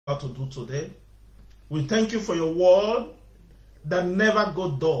to do today. We thank you for your word that never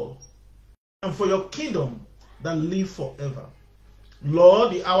go dull, and for your kingdom that live forever.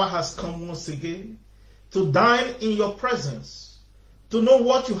 Lord, the hour has come once again to dine in your presence, to know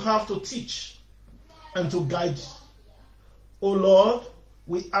what you have to teach and to guide. O Lord,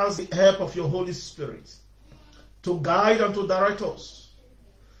 we ask the help of your Holy Spirit to guide and to direct us,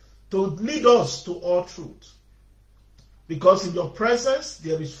 to lead us to all truth. Because in your presence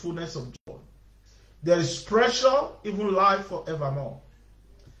there is fullness of joy. There is pressure, even life forevermore.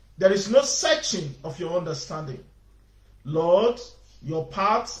 There is no searching of your understanding. Lord, your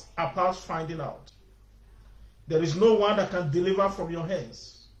paths are past finding out. There is no one that can deliver from your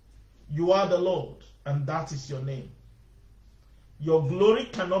hands. You are the Lord, and that is your name. Your glory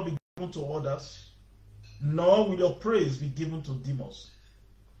cannot be given to others, nor will your praise be given to demons.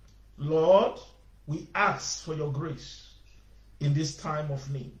 Lord, we ask for your grace in this time of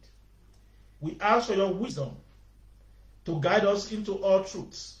need. We ask for your wisdom to guide us into all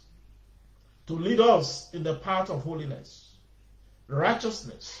truths, to lead us in the path of holiness,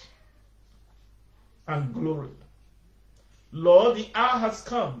 righteousness, and glory. Lord, the hour has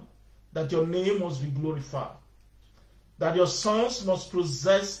come that your name must be glorified, that your sons must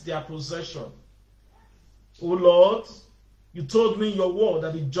possess their possession. O Lord, you told me in your word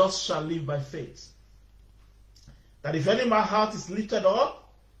that the just shall live by faith. That if any man's heart is lifted up,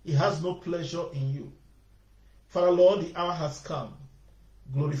 he has no pleasure in you. Father, Lord, the hour has come.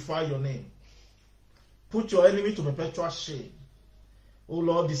 Glorify your name. Put your enemy to perpetual shame. O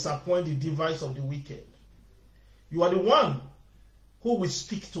Lord, disappoint the device of the wicked. You are the one who will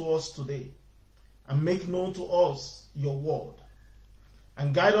speak to us today and make known to us your word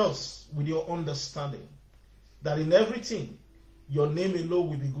and guide us with your understanding, that in everything your name alone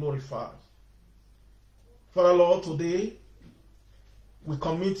will be glorified. Father, Lord, today we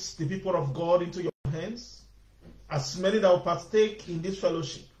commit the people of God into your hands, as many that will partake in this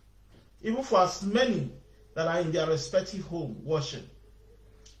fellowship, even for as many that are in their respective home worship.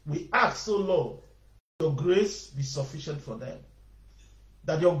 We ask, O Lord, your grace be sufficient for them,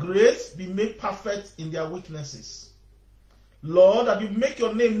 that your grace be made perfect in their weaknesses. Lord, that you make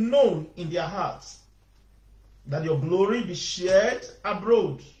your name known in their hearts, that your glory be shared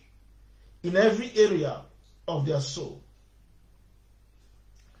abroad in every area of their soul,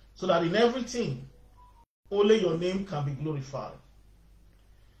 so that in everything only your name can be glorified.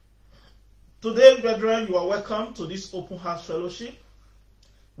 Today, brethren, you are welcome to this open heart fellowship,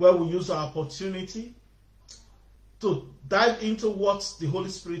 where we use our opportunity to dive into what the Holy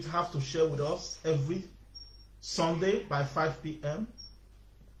Spirit has to share with us every Sunday by 5 p.m.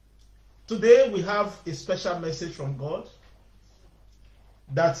 Today we have a special message from God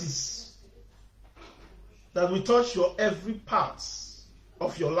that will touch your every part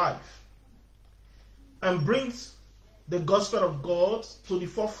of your life and brings the gospel of God to the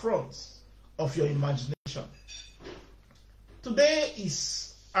forefront of your imagination. Today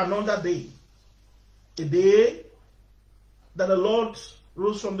is another day, a day that the Lord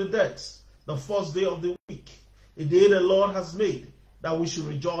rose from the dead, the first day of the week, a day the Lord has made that we should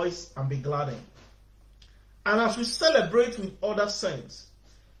rejoice and be glad in. And as we celebrate with other saints,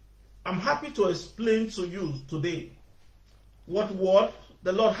 I'm happy to explain to you today what word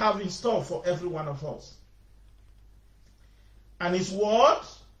the Lord have in store for every one of us. And his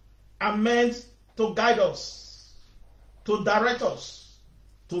words are meant to guide us, to direct us,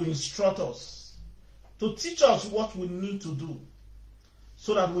 to instruct us, to teach us what we need to do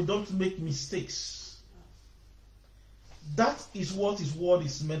so that we don't make mistakes. That is what his word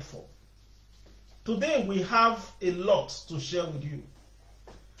is meant for. Today we have a lot to share with you.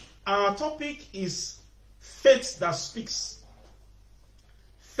 Our topic is faith that speaks.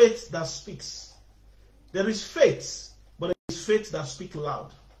 Faith that speaks. There is faith, but there is faith that speaks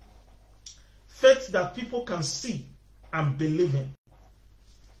loud. Faith that people can see and believe in.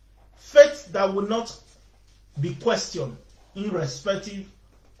 Faith that will not be questioned irrespective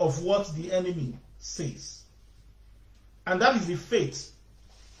of what the enemy says. And that is the faith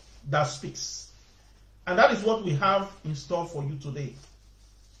that speaks. And that is what we have in store for you today.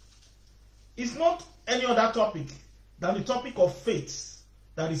 It's not any other topic than the topic of faith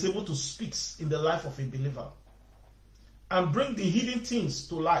that is able to speak in the life of a believer and bring the hidden things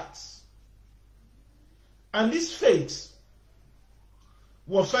to light. And this faith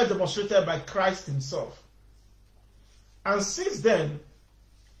was first demonstrated by Christ himself. And since then,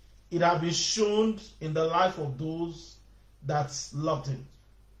 it has been shown in the life of those that loved him.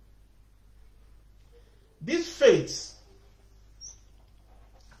 This faith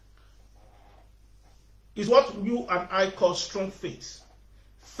is what you and I call strong faith.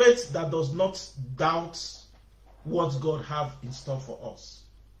 Faith that does not doubt what God has in store for us.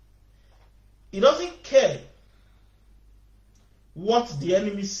 It doesn't care what the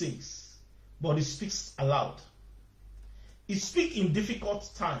enemy says, but it speaks aloud. It speaks in difficult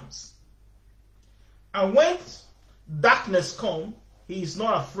times. And when darkness comes, he is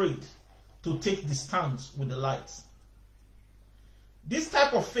not afraid to take the stand with the light. This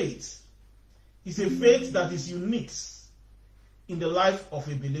type of faith is a faith that is unique in the life of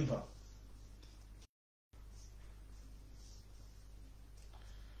a believer.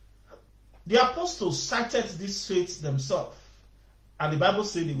 The apostles cited this faith themselves, and the Bible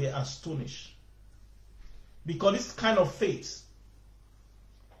said they were astonished. Because this kind of faith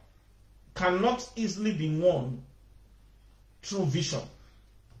cannot easily be won through vision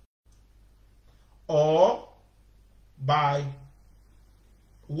or by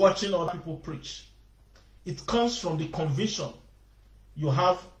watching other people preach. It comes from the conviction you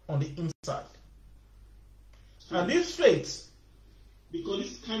have on the inside. And this faith, because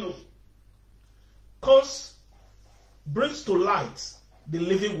this kind of brings to light the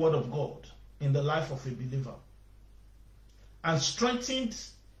living word of God in the life of a believer and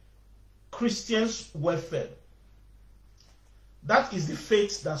strengthens Christians' welfare. That is the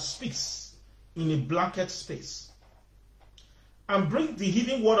faith that speaks in a blanket space and brings the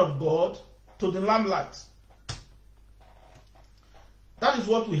hidden word of God to the limelight. That is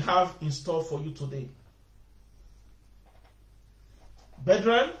what we have in store for you today.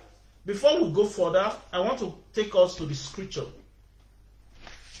 Brethren, before we go further, I want to take us to the scripture.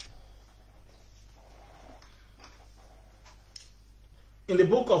 In the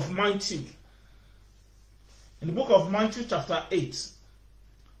book of Matthew. In the book of Matthew chapter 8,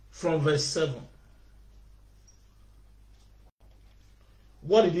 from verse 7.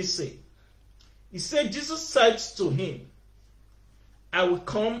 What did he say? He said, Jesus said to him, I will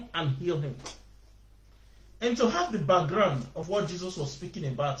come and heal him. And to have the background of what Jesus was speaking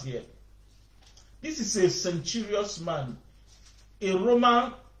about here, this is a centurious man, a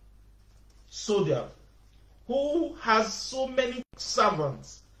Roman soldier, who has so many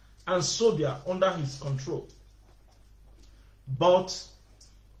servants and soldiers under his control. But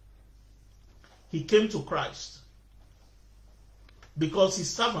he came to Christ because his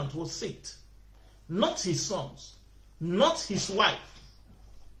servant was sick. Not his sons, not his wife,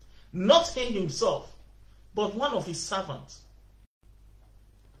 not him himself, but one of his servants.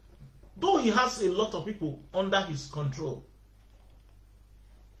 Though he has a lot of people under his control,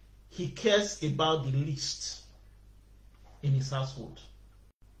 he cares about the least in his household.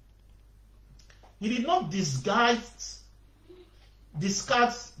 He did not discard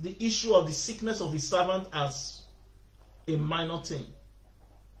the issue of the sickness of his servant as a minor thing.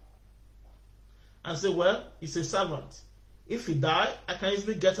 And say, well, he's a servant. If he dies, I can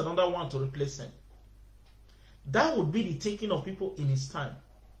easily get another one to replace him. That would be the thinking of people in his time.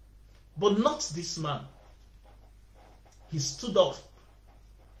 But not this man. He stood up,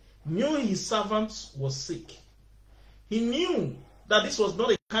 knew his servant was sick. He knew that this was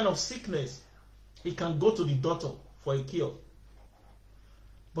not a kind of sickness he can go to the doctor for a cure.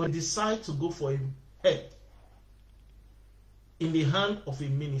 But he decided to go for help in the hand of a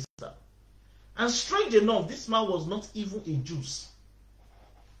minister. And strange enough, this man was not even a Jew.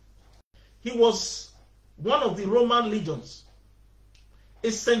 He was one of the Roman legions.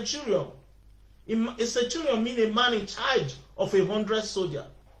 A centurion. A centurion means a man in charge of 100 soldiers.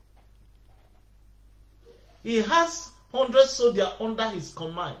 He has 100 soldiers under his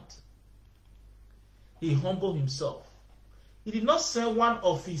command. He humbled himself. He did not send one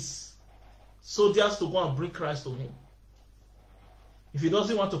of his soldiers to go and bring Christ to him. If he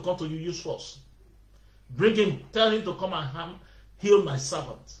doesn't want to come to you, use force. Bring him, tell him to come and heal my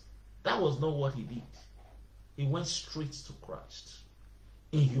servant. That was not what he did. He went straight to Christ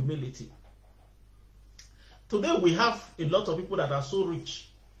in humility. Today we have a lot of people that are so rich.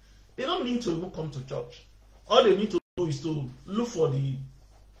 They don't need to even come to church. All they need to do is to look for the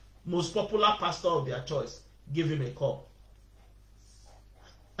most popular pastor of their choice. Give him a call.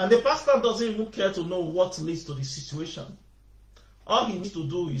 And the pastor doesn't even care to know what leads to the situation. All he needs to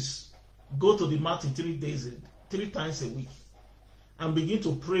do is go to the mountain 3 times a week and begin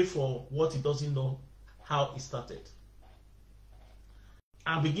to pray for what he doesn't know how it started.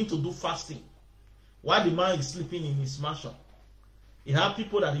 And begin to do fasting. While the man is sleeping in his mansion, he has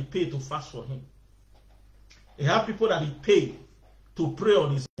people that he pay to fast for him. He has people that he pay to pray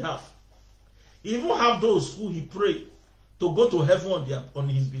on his behalf. He even have those who he pray to go to heaven on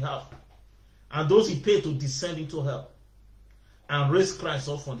his behalf. And those he pay to descend into hell and raise Christ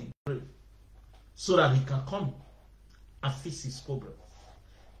up from the grave so that he can come and fix his problem.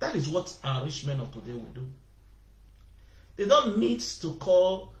 That is what our rich men of today will do. They don't need to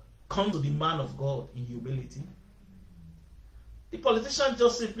come to the man of God in humility. The politician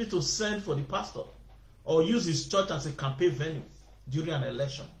just simply to send for the pastor or use his church as a campaign venue during an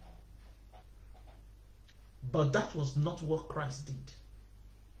election. But that was not what Christ did.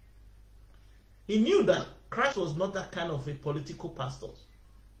 He knew that Christ was not that kind of a political pastor.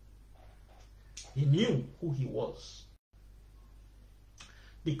 He knew who he was.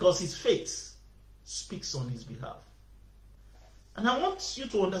 Because his faith speaks on his behalf. And I want you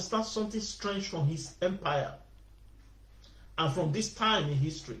to understand something strange from his empire. And from this time in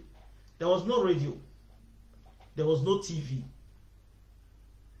history, there was no radio. There was no TV.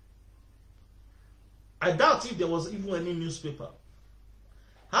 I doubt if there was even any newspaper.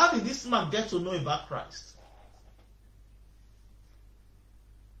 How did this man get to know about Christ?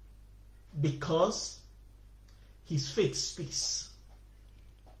 Because his faith speaks.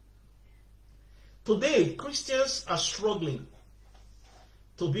 Today, Christians are struggling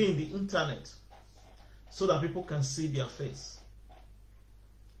to be in the internet so that people can see their face.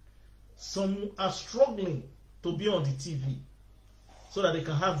 Some are struggling to be on the TV so that they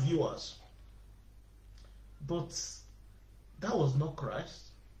can have viewers. But that was not Christ.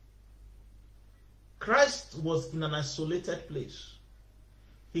 Christ was in an isolated place.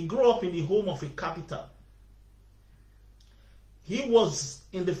 He grew up in the home of a carpenter. He was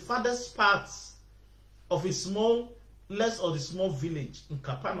in the farthest parts of a small village in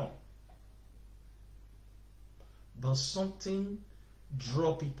Capernaum. But something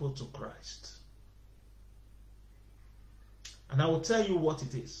drew people to Christ. And I will tell you what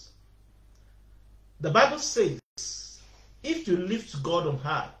it is. The Bible says, if you lift God on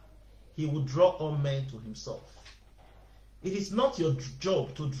high, he will draw all men to himself. It is not your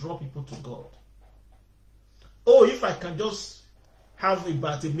job to draw people to God. Oh, if I can just have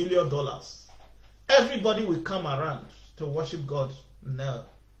about $1 million, everybody will come around to worship God. No.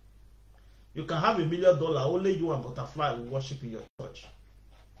 You can have $1 million, only you and butterfly will worship in your church.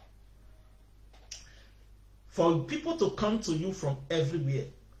 For people to come to you from everywhere,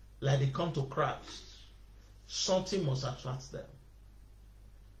 like they come to Christ, something must attract them.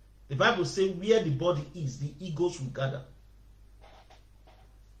 The Bible says, where the body is, the egos will gather.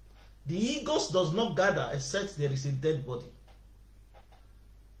 The egos does not gather except there is a dead body.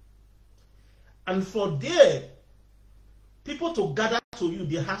 And for there, people to gather to you,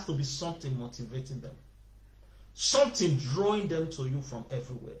 there has to be something motivating them. Something drawing them to you from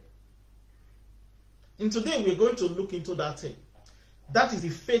everywhere. And today we're going to look into that thing. That is the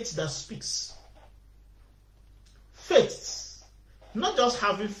faith that speaks. Faith. Not just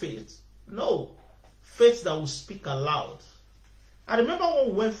having faith. No. Faith that will speak aloud. I remember when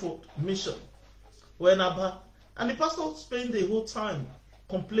we went for mission. And the pastor spent the whole time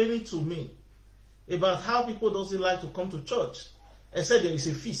complaining to me about how people doesn't like to come to church. I said there is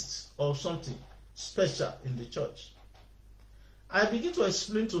a feast or something special in the church. I began to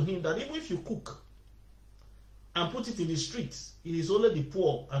explain to him that even if you cook and put it in the streets, it is only the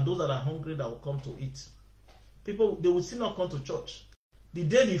poor and those that are hungry that will come to eat. People, they will still not come to church. The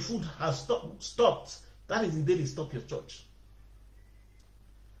day the food has stopped, that is the day they stop your church.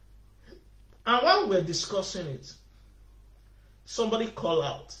 And while we were discussing it, somebody called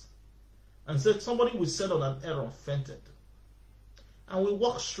out and said somebody we said on an errand fainted. And we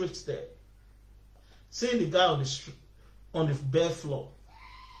walked straight there, seeing the guy on the street, on the bare floor,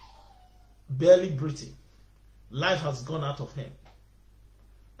 barely breathing. Life has gone out of him.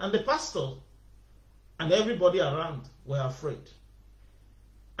 And the pastor and everybody around were afraid.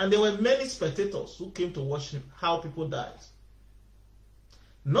 And there were many spectators who came to watch him, how people died.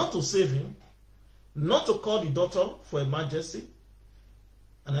 Not to save him, not to call the doctor for emergency.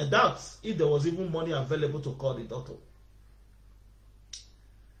 And I doubt if there was even money available to call the doctor.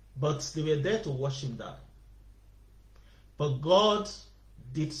 But they were there to watch him die. But God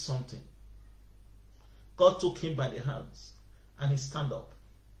did something. God took him by the hands and he stand up.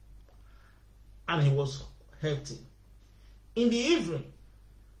 And he was healthy. In the evening,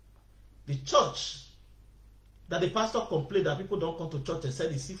 the church that the pastor complained that people don't come to church and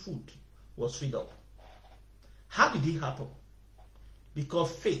said the seafood was filled up. How did it happen?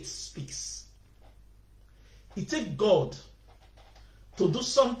 Because faith speaks. It takes God to do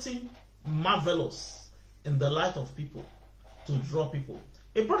something marvelous in the life of people to draw people.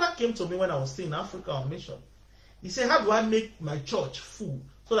 A brother came to me when I was still in Africa on mission. He said, how do I make my church full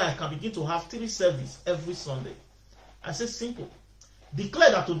so that I can begin to have 3 services every Sunday? I said, simple.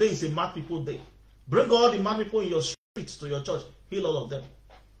 Declare that today is a mad people day. Bring all the mad people in your streets to your church. Heal all of them.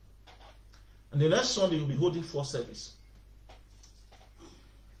 And the next Sunday you'll be holding 4 services.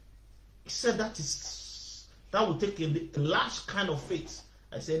 said that will take a large kind of faith.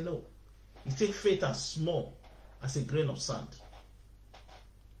 I said, no. You take faith as small as a grain of sand.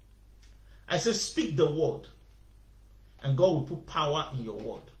 I said, speak the word, and God will put power in your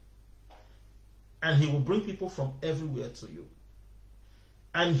word. And he will bring people from everywhere to you.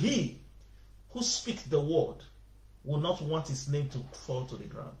 And he who speaks the word will not want his name to fall to the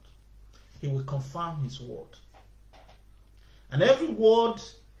ground. He will confirm his word. And every word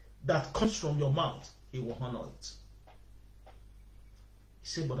that comes from your mouth, he will honor it. He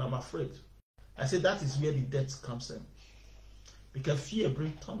said, but I'm afraid. I said, that is where the death comes in. Because fear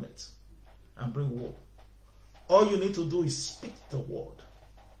brings torment and bring war. All you need to do is speak the word.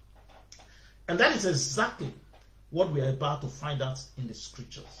 And that is exactly what we are about to find out in the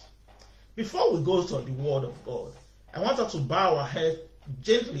scriptures. Before we go to the word of God, I want us to bow our head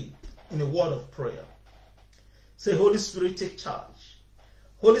gently in a word of prayer. Say, Holy Spirit, take charge.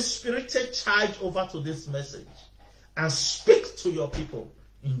 Holy Spirit, take charge over to this message and speak to your people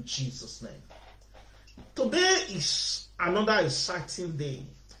in Jesus' name. Today is another exciting day.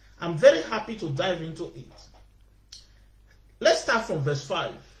 I'm very happy to dive into it. Let's start from verse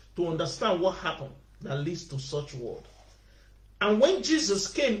 5 to understand what happened that leads to such word. And when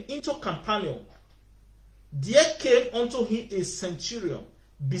Jesus came into Capernaum, there came unto him a centurion,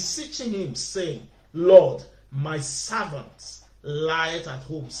 beseeching him, saying, Lord, my servant lieth at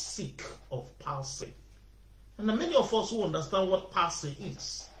home sick of palsy. And many of us who understand what palsy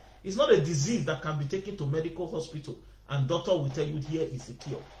is, it's not a disease that can be taken to medical hospital and doctor will tell you here is the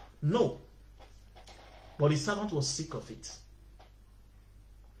cure. No. But his servant was sick of it.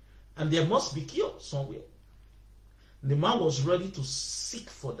 And there must be cure somewhere. The man was ready to seek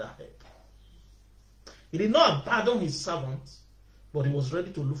for that help. He did not abandon his servant, but he was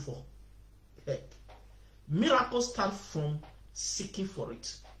ready to look for help. Miracles start from seeking for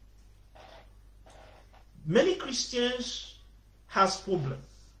it. Many Christians has problem.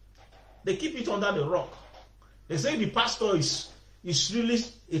 They keep it under the rock. They say the pastor is really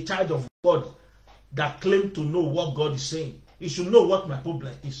a child of God that claim to know what God is saying. He should know what my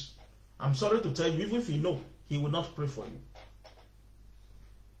problem is. I'm sorry to tell you, even if he know, he will not pray for you.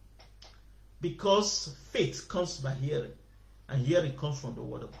 Because faith comes by hearing, and hearing comes from the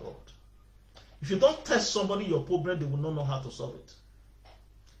word of God. If you don't tell somebody your problem, they will not know how to solve it.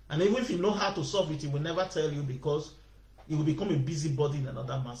 And even if you know how to solve it, he will never tell you because it will become a busybody in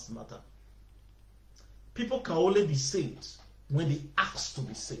another man's matter. People can only be saved when they ask to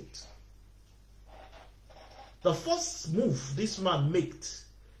be saved. The first move this man made,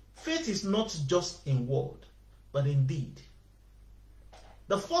 faith is not just in word, but in deed.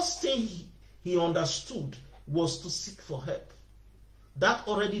 The first thing he understood was to seek for help. That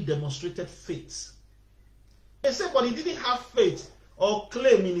already demonstrated faith. He said, but he didn't have faith or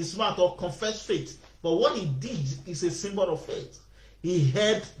claim in his mouth or confess faith. But what he did is a symbol of faith. He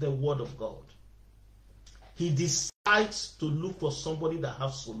heard the word of God. He decides to look for somebody that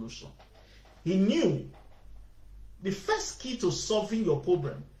has solution. He knew the first key to solving your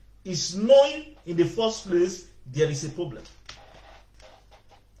problem is knowing in the first place there is a problem.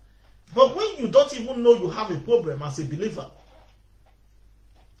 But when you don't even know you have a problem as a believer,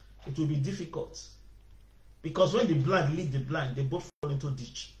 it will be difficult. Because when the blind lead the blind, they both fall into a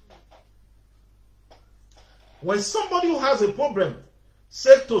ditch. When somebody who has a problem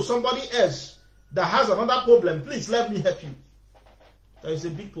said to somebody else that has another problem, please let me help you, there is a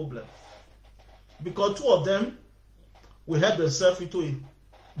big problem. Because two of them will help themselves into a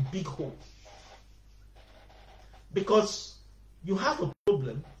big hole. Because you have a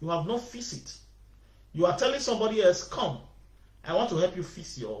problem, you have not fixed it. You are telling somebody else, come, I want to help you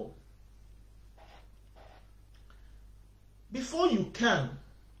fix your hole. Before you can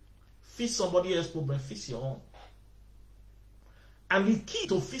fix somebody else's problem, fix your own. And the key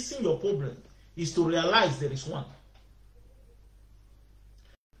to fixing your problem is to realize there is one.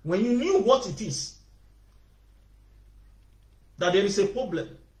 When you knew what it is, that there is a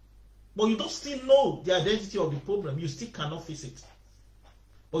problem, but you don't still know the identity of the problem, you still cannot fix it.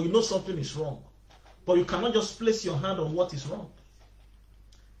 But you know something is wrong. But you cannot just place your hand on what is wrong.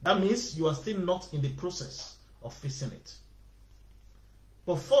 That means you are still not in the process of fixing it.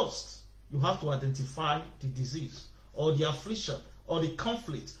 But first, you have to identify the disease, or the affliction, or the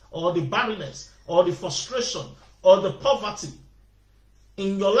conflict, or the barrenness, or the frustration, or the poverty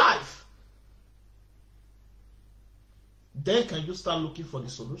in your life. Then can you start looking for the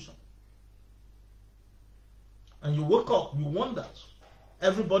solution? And you wake up, you wonder.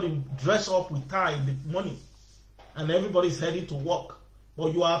 Everybody dress up with tie in the morning, and everybody's heading to work.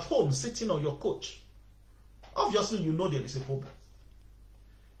 But you are at home, sitting on your couch. Obviously, you know there is a problem.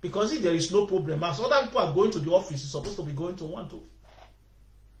 Because if there is no problem, as other people are going to the office, you're supposed to be going to one too.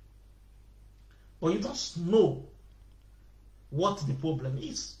 But you don't know what the problem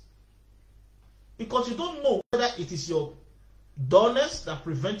is. Because you don't know whether it is your dullness that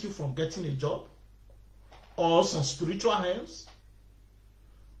prevents you from getting a job, or some spiritual hands,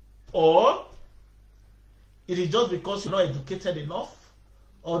 or it is just because you're not educated enough,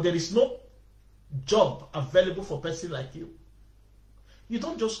 or there is no job available for a person like you. You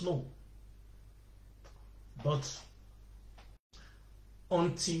don't just know. But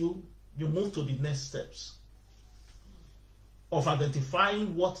until you move to the next steps of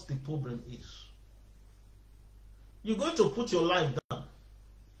identifying what the problem is, you're going to put your life down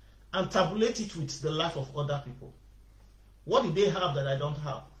and tabulate it with the life of other people. What do they have that I don't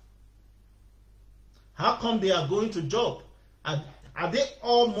have? How come they are going to job? Are they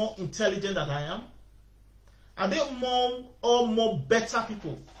all more intelligent than I am? Are they all more better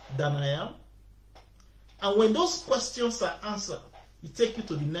people than I am? And when those questions are answered, it takes you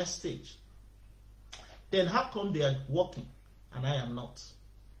to the next stage. Then how come they are working and I am not?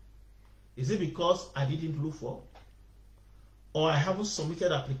 Is it because I didn't look for? Or I haven't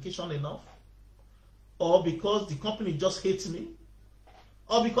submitted application enough? Or because the company just hates me?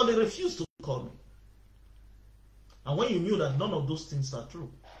 Or because they refuse to call me? And when you knew that none of those things are true,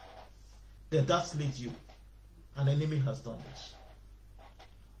 then that leads you. An enemy has done this.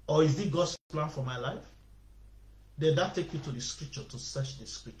 Or is it God's plan for my life? Then that takes you to the scripture to search the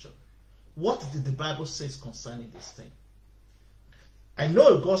scripture. What did the Bible say concerning this thing? I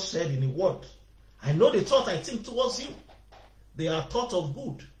know God said in the word, I know the thought I think towards you. They are thought of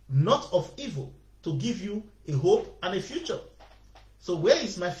good, not of evil, to give you a hope and a future. So where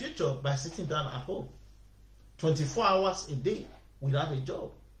is my future? By sitting down at home 24 hours a day without a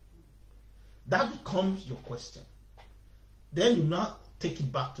job. That becomes your question. Then you now take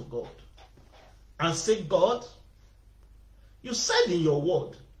it back to God and say, God, you said in your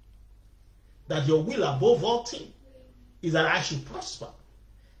word that your will above all things is that I should prosper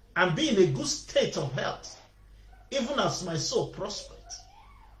and be in a good state of health, even as my soul prospers.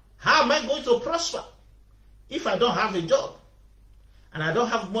 How am I going to prosper if I don't have a job and I don't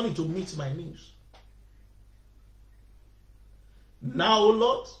have money to meet my needs? Now, oh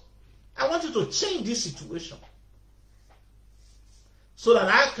Lord, I want you to change this situation so that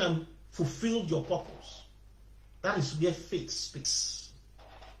I can fulfill your purpose. That is where faith speaks.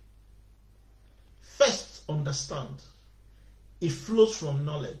 First, understand. It flows from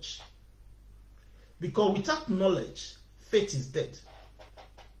knowledge. Because without knowledge, faith is dead.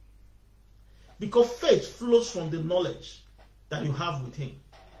 Because faith flows from the knowledge that you have with him.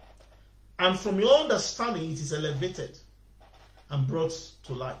 And from your understanding, it is elevated and brought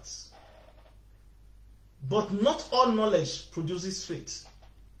to light. But not all knowledge produces faith.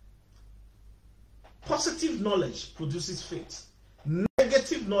 Positive knowledge produces faith.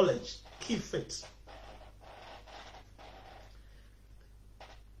 Negative knowledge kills faith.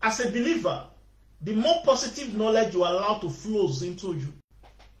 As a believer, the more positive knowledge you allow to flow into you,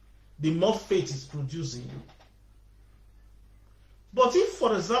 the more faith is produced in you. But if,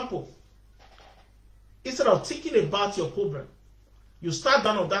 for example, instead of thinking about your problem, you start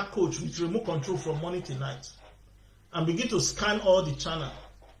down on that couch with remote control from morning to night and begin to scan all the channels,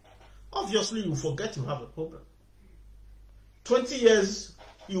 obviously you forget you have a problem. 20 years,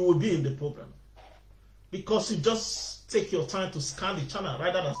 you will be in the problem because you just take your time to scan the channel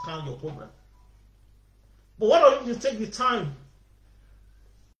rather than scan your problem. But what if you take the time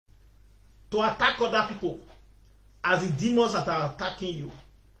to attack other people as the demons that are attacking you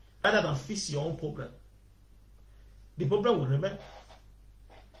rather than fix your own problem? The problem will remain.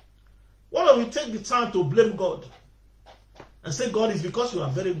 What if you take the time to blame God and say, God, is because you are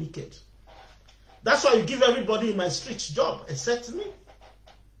very wicked. That's why you give everybody in my street job except me.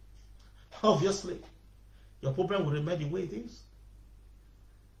 Obviously, your problem will remain the way it is.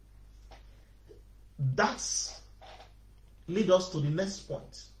 That leads us to the next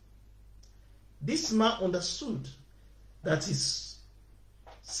point. This man understood that his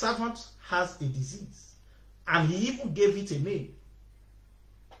servant has a disease, and he even gave it a name.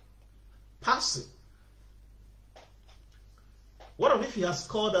 Palsy. What if he has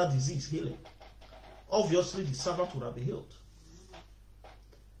called that disease healing? Obviously, the servant would have been healed.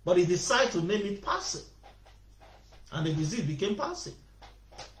 But he decided to name it palsy, and the disease became palsy.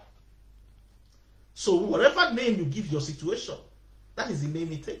 So whatever name you give your situation, that is the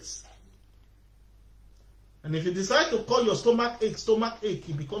name it takes. And if you decide to call your stomach ache,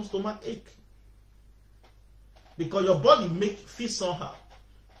 it becomes stomach ache. Because your body feels somehow.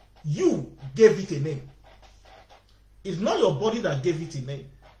 You gave it a name. It's not your body that gave it a name.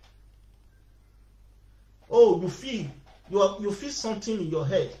 Oh, you feel something in your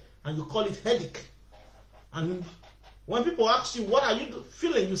head and you call it headache. And when people ask you, what are you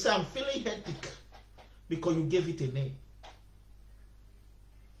feeling? You say, I'm feeling headache, because you gave it a name.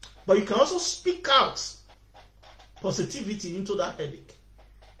 But you can also speak out positivity into that headache.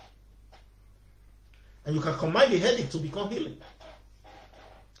 And you can command the headache to become healing.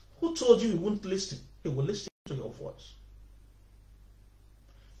 Who told you he wouldn't listen? He will listen to your voice.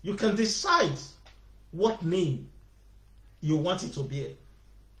 You can decide what name you want it to bear,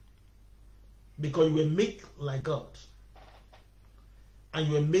 because you were made like God, and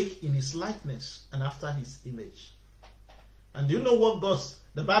you were made in his likeness and after his image. And do you know what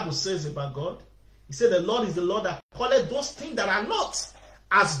the Bible says about God? He said the Lord is the Lord that calleth those things that are not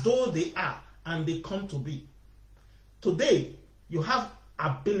as though they are, and they come to be. Today, you have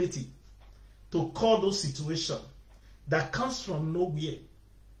ability to call those situations that comes from nowhere,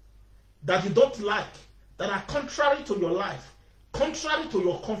 that you don't like, that are contrary to your life, contrary to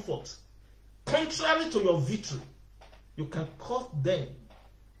your comfort, contrary to your victory. You can call them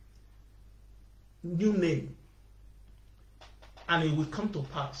new name, and it will come to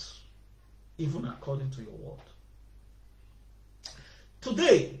pass, even according to your word.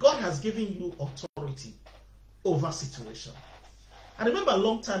 Today, God has given you authority over situation. I remember a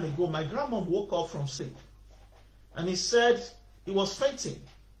long time ago, my grandma woke up from sleep, and he said he was fainting.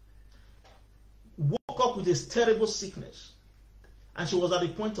 Woke up with this terrible sickness, and she was at the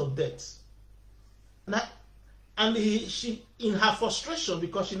point of death. She, in her frustration,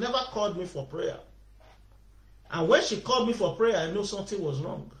 because she never called me for prayer, and when she called me for prayer, I knew something was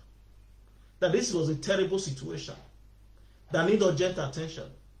wrong. That this was a terrible situation that needed urgent attention.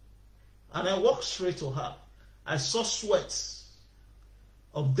 And I walked straight to her. I saw sweat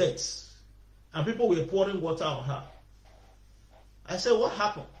of death, and people were pouring water on her. I said, what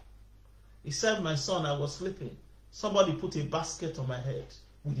happened? He said, my son, I was sleeping. Somebody put a basket on my head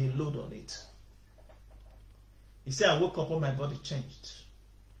with a load on it. He said, I woke up, all my body changed.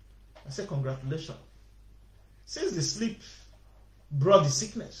 I said, congratulations. Since the sleep brought the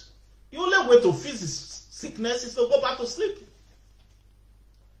sickness, the only way to fix this sickness is to go back to sleep.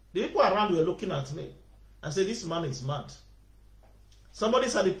 The people around were looking at me and said, this man is mad.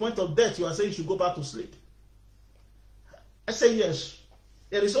 Somebody's at the point of death, you are saying you should go back to sleep. I say, yes.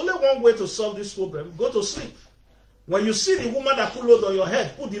 There is only one way to solve this problem. Go to sleep. When you see the woman that put load on your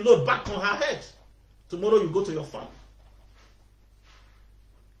head, put the load back on her head. Tomorrow you go to your farm.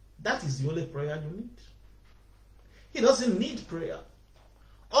 That is the only prayer you need. He doesn't need prayer.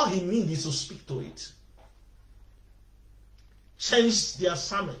 All he needs is to speak to it. Change the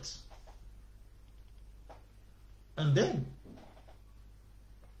assignment. And then,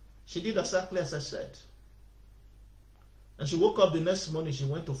 she did exactly as I said. And she woke up the next morning, she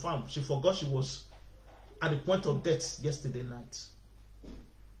went to farm. She forgot she was at the point of death yesterday night.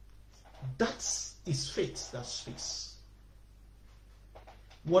 That is faith that speaks.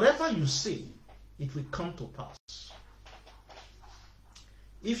 Whatever you say, it will come to pass.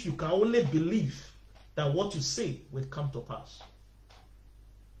 If you can only believe that what you say will come to pass.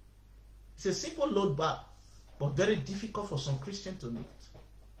 It's a simple load back, but very difficult for some Christians to meet.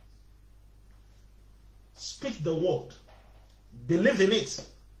 Speak the word, believe in it,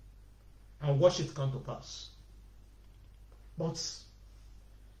 and watch it come to pass. But,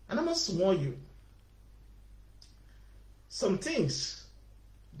 and I must warn you, some things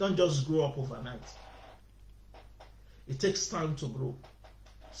don't just grow up overnight. It takes time to grow.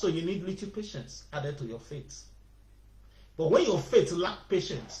 So you need little patience added to your faith. But when your faith lacks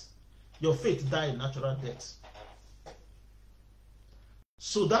patience, your faith dies natural death.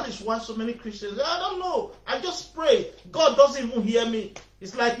 So that is why so many Christians, I don't know, I just pray. God doesn't even hear me.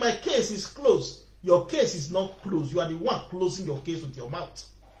 It's like my case is closed. Your case is not closed. You are the one closing your case with your mouth.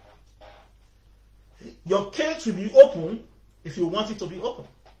 Your case will be open if you want it to be open.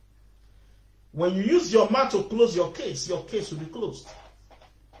 When you use your mouth to close your case will be closed.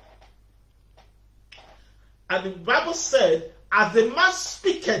 And the Bible said, as the man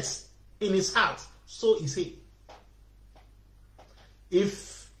speaketh in his heart, so is he.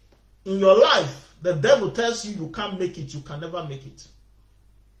 If in your life the devil tells you you can't make it, you can never make it.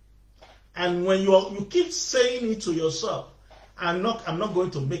 And when you keep saying it to yourself, I'm not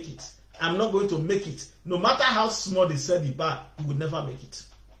going to make it. I'm not going to make it. No matter how small they said the bar, you will never make it.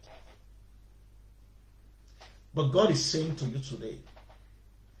 But God is saying to you today,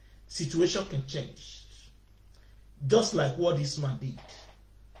 situation can change. Just like what this man did.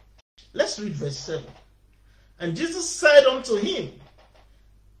 Let's read verse 7. And Jesus said unto him,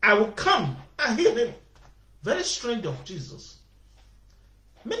 I will come and heal him. Very strange of Jesus.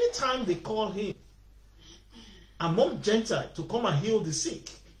 Many times they call him among Gentiles to come and heal the sick.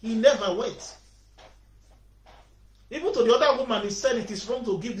 He never went. Even to the other woman, he said it is wrong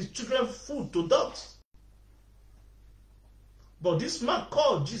to give the children food to dogs. But this man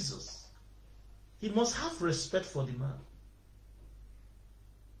called Jesus. He must have respect for the man,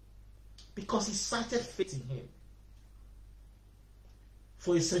 because he cited faith in him.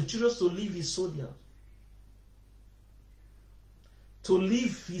 For a centurion to leave his soldier, to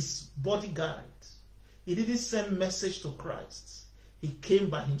leave his bodyguard, he didn't send message to Christ. He came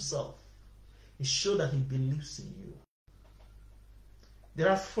by himself. He showed that he believes in you. There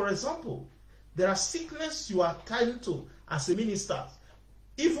are, for example, there are sickness you are tied to as a minister.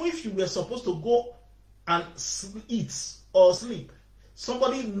 Even if you were supposed to go and eat or sleep,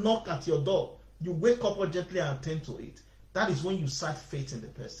 somebody knock at your door, you wake up urgently and attend to it. That is when you cite faith in the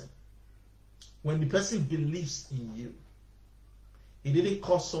person. When the person believes in you. He didn't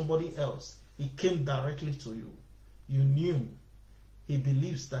call somebody else. He came directly to you. You knew he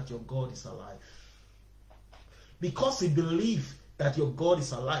believes that your God is alive. Because he believed that your God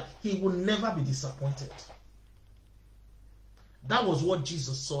is alive, he will never be disappointed. That was what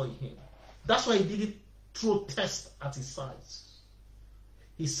Jesus saw in him. That's why he didn't throw tests at his sides.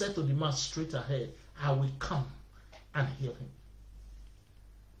 He said to the man straight ahead, I will come and heal him.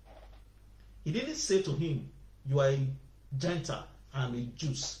 He didn't say to him, you are a Gentile, I am a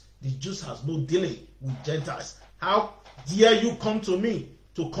Jew. The Jews has no dealing with Gentiles. How dare you come to me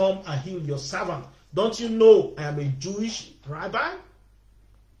to come and heal your servant? Don't you know I am a Jewish rabbi?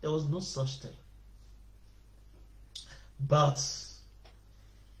 There was no such thing. But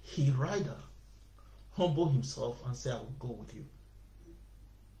he rather humbled himself and said, I will go with you.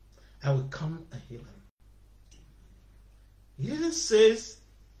 I will come and heal him. He didn't say,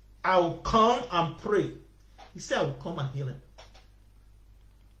 I will come and pray. He said, I will come and heal him.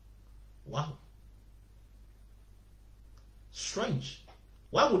 Wow. Strange.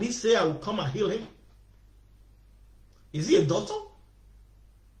 Why would he say, I will come and heal him? Is he a doctor?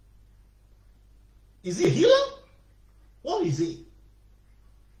 Is he a healer? What is he?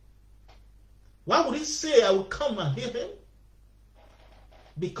 Why would he say, I will come and heal him?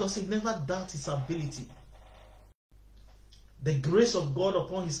 Because he never doubted his ability. The grace of God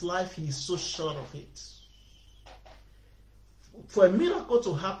upon his life, he is so sure of it. For a miracle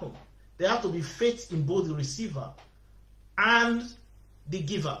to happen, there have to be faith in both the receiver and the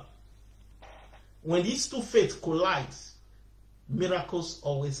giver. When these two faiths collide, miracles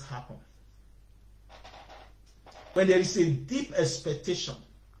always happen. When there is a deep expectation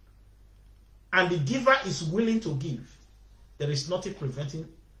and the giver is willing to give, there is nothing preventing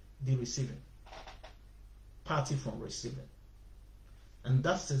the receiving party from receiving. And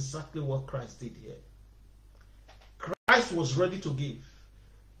that's exactly what Christ did here. Christ was ready to give.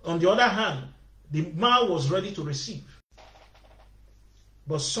 On the other hand, the man was ready to receive.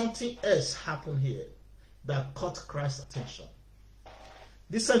 But something else happened here that caught Christ's attention.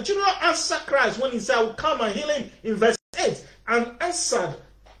 The centurion answered Christ when he said, I will come and heal him, in verse 8. And answered,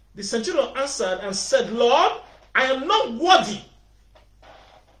 the centurion answered and said, Lord, I am not worthy.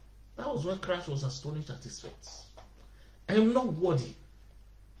 That was when Christ was astonished at his faith. I am not worthy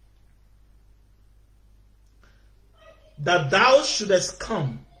that thou shouldest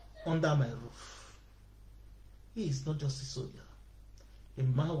come under my roof. He is not just a soldier, a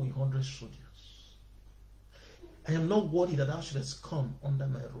man with 100 soldiers. I am not worthy that thou shouldest come under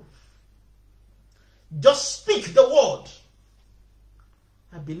my roof. Just speak the word.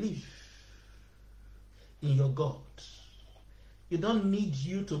 I believe in your God. You don't need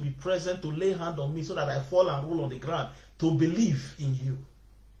you to be present to lay hand on me so that I fall and roll on the ground to believe in you.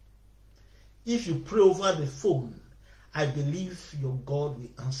 If you pray over the phone, I believe your God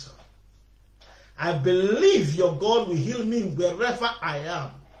will answer. I believe your God will heal me wherever I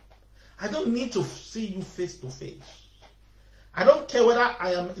am. I don't need to see you face to face. I don't care whether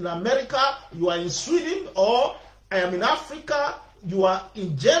I am in America, you are in Sweden, or I am in Africa, you are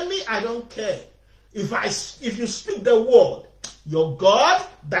in Germany. I don't care. If you speak the word, your God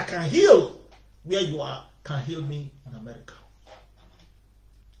that can heal where you are can heal me in America.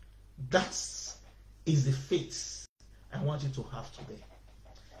 That is the faith I want you to have today.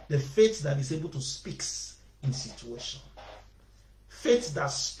 The faith that is able to speak in situation. Faith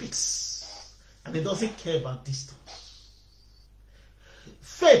that speaks and it doesn't care about distance.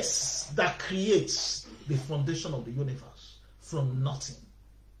 Faith that creates the foundation of the universe from nothing.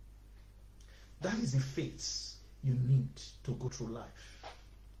 That is the faith you need to go through life.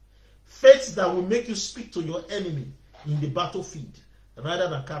 Faith that will make you speak to your enemy in the battlefield rather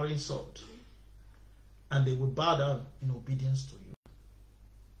than carrying sword. And they will bow down in obedience to you.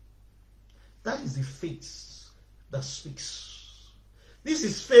 That is the faith that speaks. This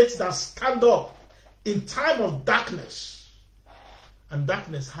is faith that stands up in time of darkness, and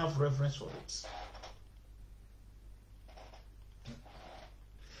darkness have reverence for it.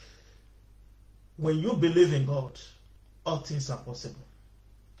 When you believe in God, all things are possible.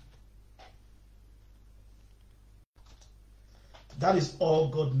 That is all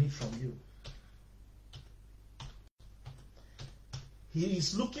God needs from you. He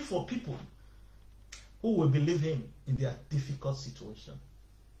is looking for people who will believe him in their difficult situation.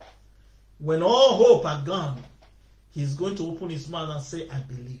 When all hope are gone, he's going to open his mouth and say, I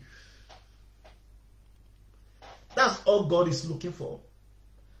believe. That's all God is looking for.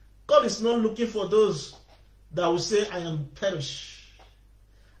 God is not looking for those that will say, I am perished.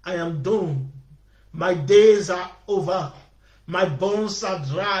 I am doomed. My days are over. My bones are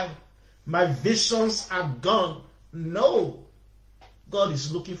dry. My visions are gone. No. God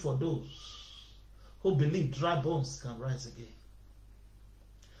is looking for those who believe dry bones can rise again.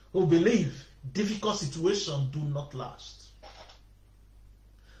 Who believe difficult situations do not last.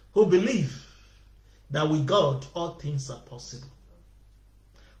 Who believe that with God all things are possible.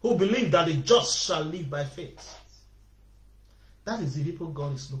 Who believe that the just shall live by faith. That is the people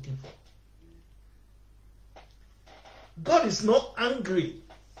God is looking for. God is not angry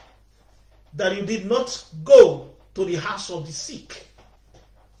that you did not go to the house of the sick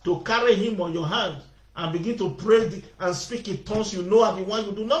to carry him on your hand and begin to pray and speak in tongues you know and the one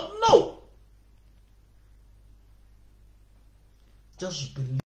you do not know. Just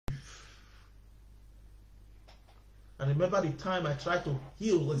believe. And remember the time I tried to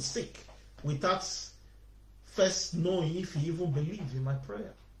heal the sick without first knowing if he even believed in my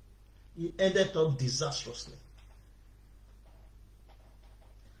prayer. It ended up disastrously.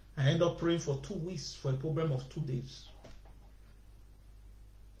 I ended up praying for 2 weeks for a program of 2 days.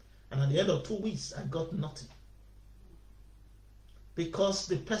 And at the end of 2 weeks, I got nothing. Because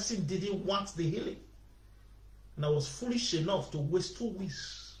the person didn't want the healing. And I was foolish enough to waste 2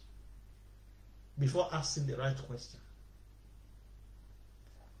 weeks before asking the right question.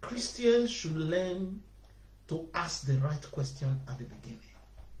 Christians should learn to ask the right question at the beginning.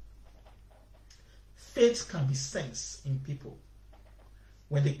 Faith can be sensed in people.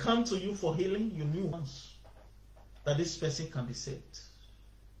 When they come to you for healing, you knew once that this person can be saved.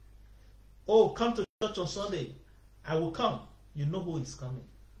 Oh, come to church on Sunday. I will come. You know who is coming.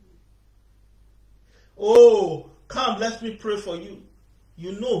 Oh, come, let me pray for you.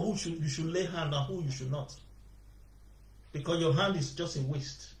 You know who you should lay hand on, who you should not. Because your hand is just a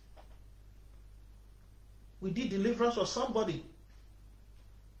waste. We did deliverance for somebody.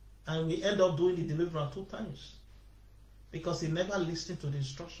 And we end up doing the deliverance 2 times. Because he never listened to the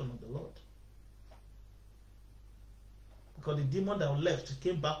instruction of the Lord. Because the demon that left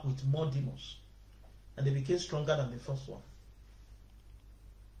came back with more demons. And they became stronger than the first one.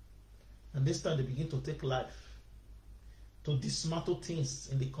 And this time they begin to take life. To dismantle things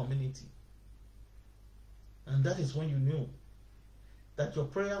in the community. And that is when you knew that your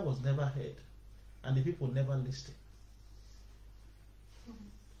prayer was never heard. And the people never listened.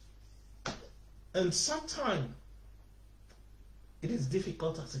 And sometimes it is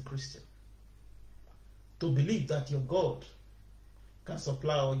difficult as a Christian to believe that your God can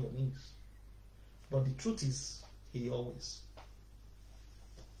supply all your needs. But the truth is, he always.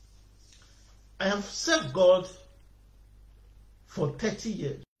 I have served God for 30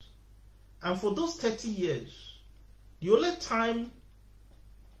 years. And for those 30 years, the only time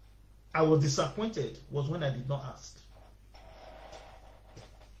I was disappointed was when I did not ask.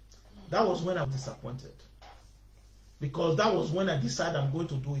 That was when I was disappointed. Because that was when I decided I'm going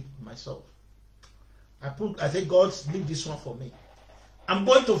to do it myself. I said, God, leave this one for me. I'm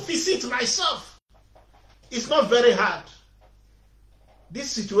going to fix it myself. It's not very hard.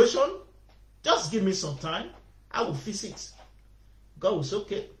 This situation, just give me some time. I will fix it. God will say,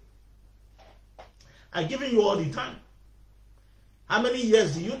 okay. I'm giving you all the time. How many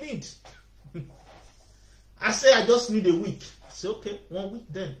years do you need? I say, I just need a week. I say, okay, 1 week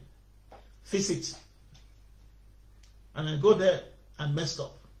then. Fix it. And I go there and messed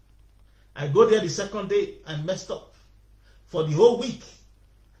up. I go there the second day and messed up. For the whole week,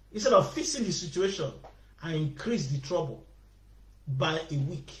 instead of fixing the situation, I increased the trouble by a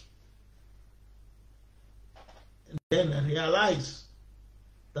week. And then I realized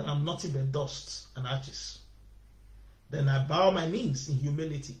that I'm nothing but dust and ashes. Then I bow my knees in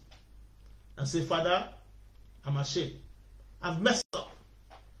humility and say, Father, I'm ashamed. I've messed up.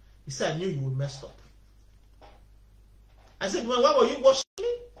 He said, I knew you would mess up. I said, well, why were you watching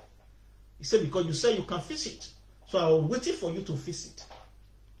me? He said, because you said you can fix it. So I was waiting for you to fix it.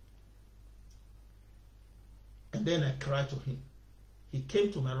 And then I cried to him. He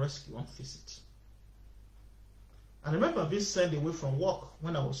came to my rescue on visit. I remember being sent away from work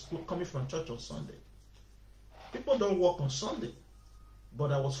when I was coming from church on Sunday. People don't work on Sunday,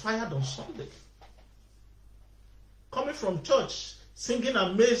 but I was fired on Sunday. Coming from church, singing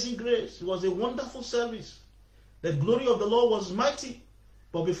Amazing Grace. It was a wonderful service. The glory of the Lord was mighty.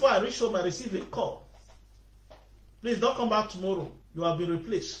 But before I reached home, I received a call. Please don't come back tomorrow. You have been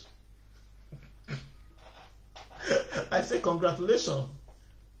replaced. I say, congratulations.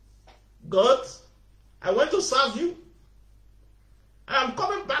 God, I went to serve you. I am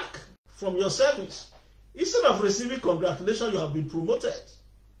coming back from your service. Instead of receiving congratulations, you have been promoted.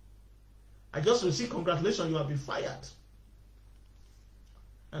 I just received congratulations, you have been fired.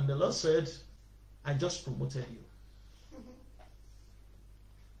 And the Lord said, I just promoted you.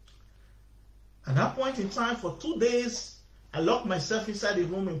 At that point in time, for 2 days, I locked myself inside the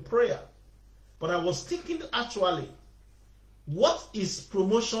room in prayer. But I was thinking actually, what is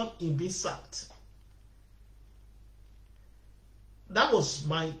promotion in being sacked? That was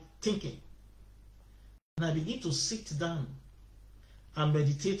my thinking. And I began to sit down and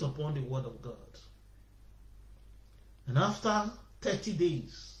meditate upon the word of God. And after 30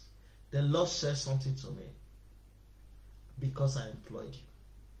 days, the Lord said something to me. Because I employed you.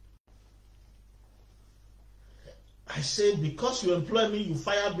 I said, because you employed me, you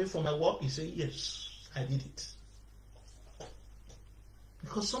fired me from my work? He said, yes, I did it.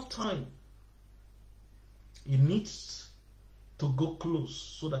 Because sometimes you need to go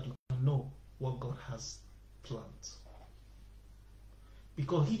close so that you can know what God has planned.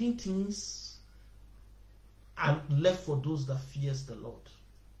 Because hidden things are left for those that fears the Lord.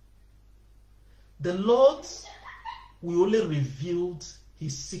 The Lord will only reveal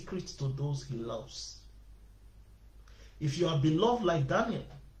his secrets to those he loves. If you are beloved like Daniel,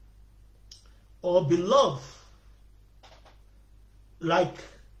 or beloved like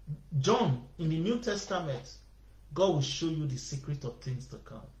John in the New Testament, God will show you the secret of things to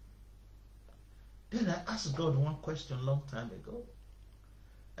come. Then I asked God one question a long time ago.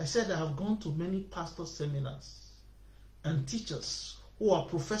 I said, I have gone to many pastor seminars and teachers who are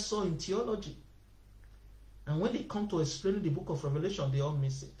professors in theology. And when they come to explain the book of Revelation, they all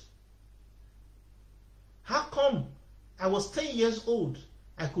miss it. How come I was 10 years old,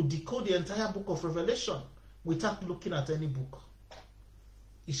 I could decode the entire book of Revelation without looking at any book?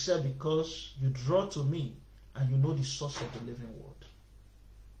 He said, because you draw to me and you know the source of the living word.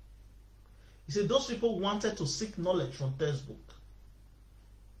 He said, those people wanted to seek knowledge from textbook.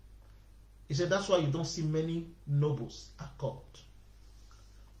 He said, that's why you don't see many nobles are called,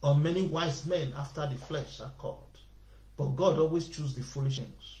 or many wise men after the flesh are called. But God always chooses the foolish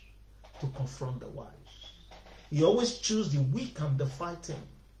things to confront the wise. He always chooses the weak and the fighting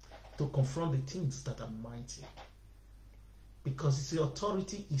to confront the things that are mighty. Because his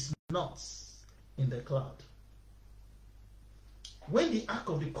authority is not in the cloud. When the Ark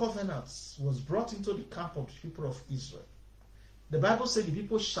of the Covenant was brought into the camp of the people of Israel, the Bible said the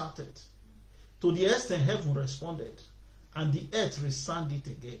people shouted, to the earth and heaven responded, and the earth resounded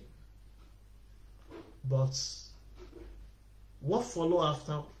again. But what followed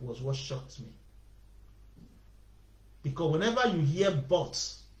after was what shocked me. Because whenever you hear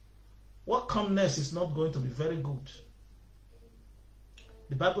but, what comes next is not going to be very good.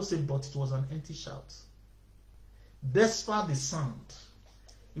 The Bible said, but it was an empty shout. Despite the sound,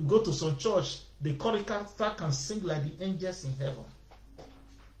 you go to some church, the chorister can sing like the angels in heaven.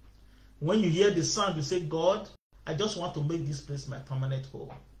 When you hear the sound, you say, God, I just want to make this place my permanent home.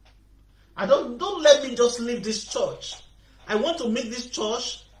 Don't let me just leave this church. I want to make this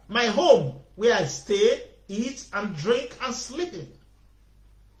church my home, where I stay, eat and drink and sleep in.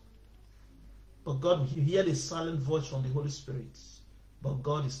 But God, you hear the silent voice from the Holy Spirit. But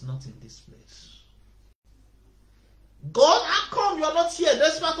God is not in this place. God, how come you are not here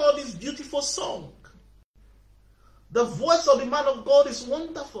despite all this beautiful song? The voice of the man of God is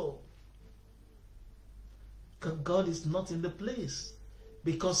wonderful. Because God is not in the place.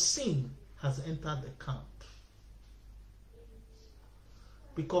 Because sin has entered the camp.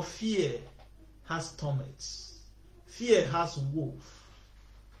 Because fear has torments. Fear has wolf.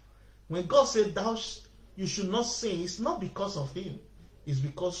 When God said, you should not sin, it's not because of him. It's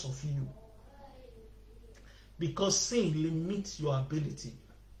because of you. Because sin limits your ability.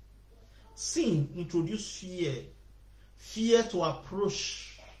 Sin introduces fear. Fear to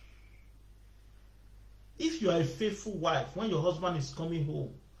approach. If you are a faithful wife, when your husband is coming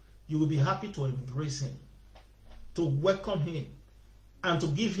home, you will be happy to embrace him, to welcome him, and to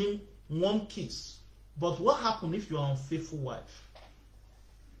give him one kiss. But what happens if you are an unfaithful wife?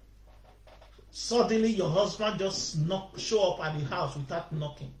 Suddenly your husband just show up at the house without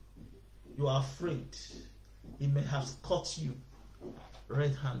knocking. You are afraid he may have caught you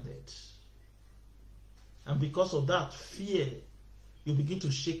red-handed. And because of that fear, you begin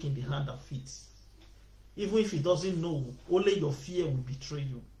to shake in the hand and feet. Even if he doesn't know, only your fear will betray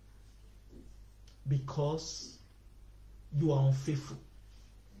you. Because you are unfaithful.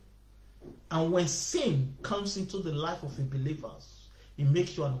 And when sin comes into the life of a believer, it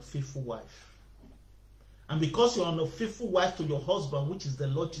makes you an unfaithful wife. And because you are an unfaithful wife to your husband, which is the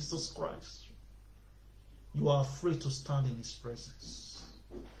Lord Jesus Christ, you are afraid to stand in his presence.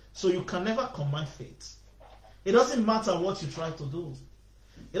 So you can never command faith. It doesn't matter what you try to do.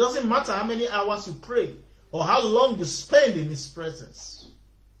 It doesn't matter how many hours you pray or how long you spend in his presence.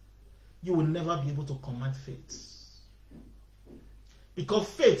 You will never be able to command faith. Because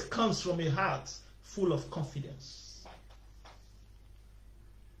faith comes from a heart full of confidence.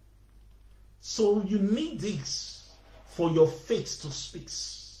 So you need this for your faith to speak.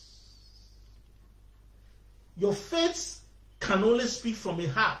 Your faith can only speak from a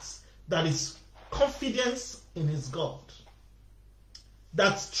heart that is confidence in his God,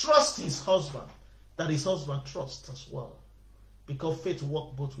 that trusts his husband, that his husband trusts as well. Because faith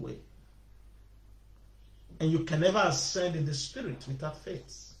works both ways. And you can never ascend in the spirit without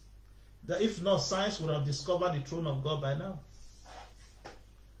faith. That if not, science would have discovered the throne of God by now.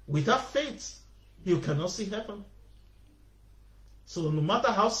 Without faith, you cannot see heaven. So no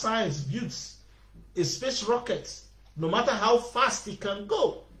matter how science builds a space rocket, no matter how fast it can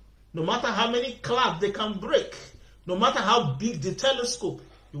go, no matter how many clouds they can break, no matter how big the telescope,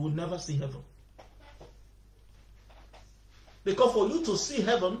 you will never see heaven. Because for you to see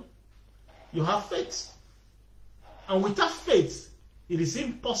heaven, you have faith. And without faith, it is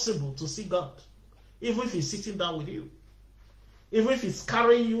impossible to see God. Even if he's sitting down with you. Even if he's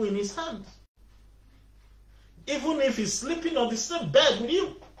carrying you in his hand. Even if he's sleeping on the same bed with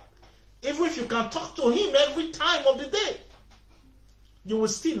you. Even if you can talk to him every time of the day. You will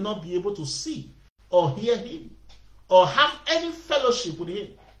still not be able to see or hear him. Or have any fellowship with him.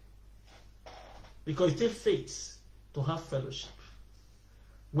 Because it takes faith to have fellowship.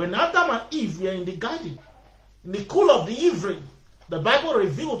 When Adam and Eve were in the garden, in the cool of the evening, the Bible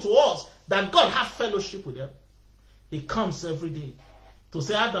revealed to us that God had fellowship with them. He comes every day to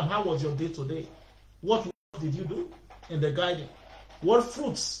say, Adam, how was your day today? What work did you do in the garden? What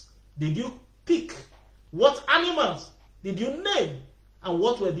fruits did you pick? What animals did you name? And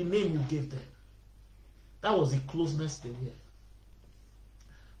what were the names you gave them? That was the closeness they were.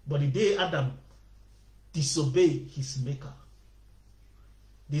 But the day Adam disobeyed his maker,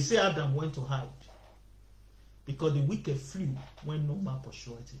 they say Adam went to hide. Because the wicked flew when no man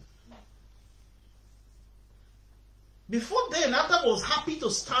pursued him. Before then, Adam was happy to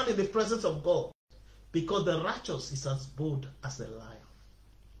stand in the presence of God. Because the righteous is as bold as a lion.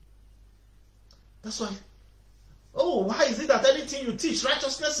 That's why, why is it that anything you teach,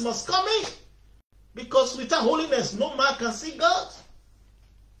 righteousness must come in? Because without holiness, no man can see God.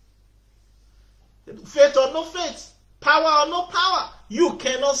 Faith or no faith, power or no power, you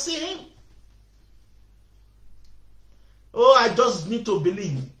cannot see him. I just need to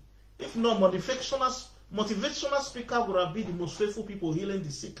believe. If not, motivational speaker would have been the most faithful people healing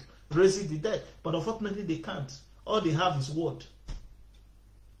the sick, raising the dead. But unfortunately, they can't. All they have is word.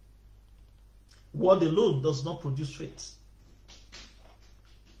 Word alone does not produce faith.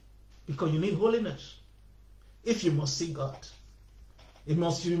 Because you need holiness. If you must see God, you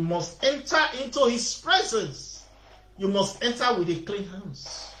must enter into his presence. You must enter with a clean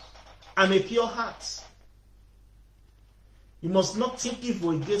hands and a pure heart. You must not think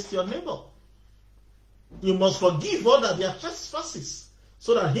evil against your neighbor. You must forgive others their trespasses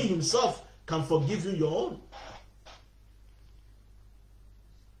so that he himself can forgive you your own.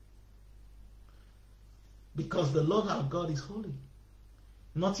 Because the Lord our God is holy.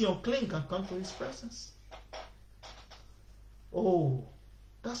 Nothing unclean can come to his presence.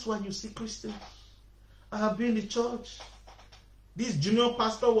 That's why you see Christians. I have been in the church. This junior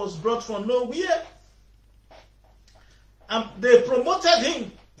pastor was brought from nowhere. And they promoted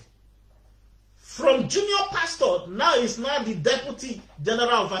him from junior pastor. Now he's now the deputy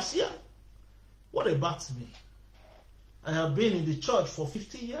general overseer. What about me? I have been in the church for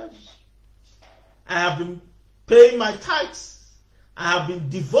 50 years. I have been paying my tithes. I have been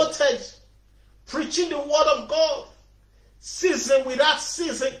devoted, preaching the word of God, season without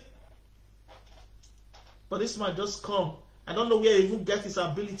season. But this man just come. I don't know where he even get his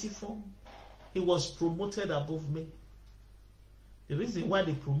ability from. He was promoted above me. The reason why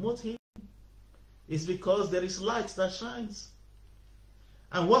they promote him is because there is light that shines.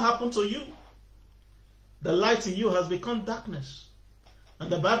 And what happened to you? The light in you has become darkness.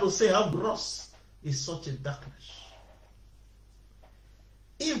 And the Bible says how gross is such a darkness.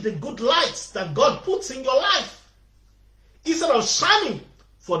 If the good light that God puts in your life, instead of shining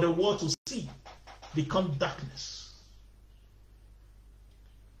for the world to see, become darkness.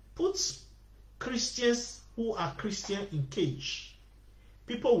 Put Christians who are Christian in cage.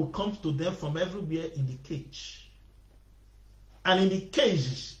 People will come to them from everywhere in the cage. And in the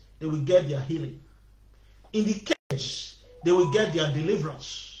cage, they will get their healing. In the cage, they will get their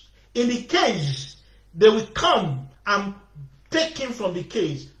deliverance. In the cage, they will come and take him from the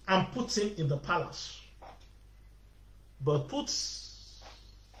cage and put him in the palace. But put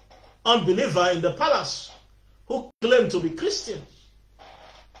unbeliever in the palace who claim to be Christians,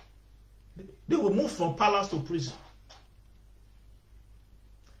 they will move from palace to prison.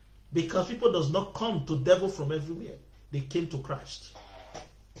 Because people does not come to devil from everywhere. They came to Christ.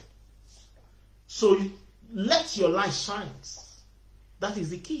 So let your light shine. That is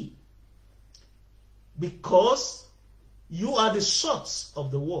the key. Because you are the salt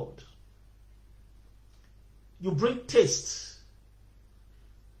of the world. You bring taste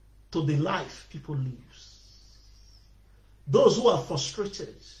to the life people live. Those who are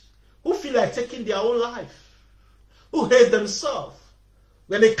frustrated, who feel like taking their own life, who hate themselves,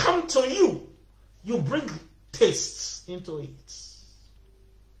 when they come to you, you bring taste into it.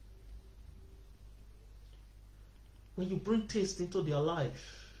 When you bring taste into their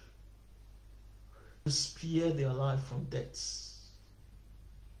life, you spare their life from death.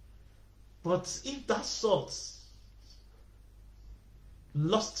 But if that salt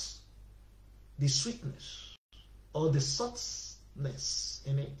lost the sweetness or the saltness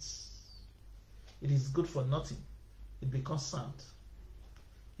in it, it is good for nothing. It becomes sand.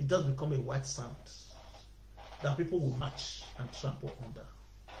 It does become a white sand that people will match and trample under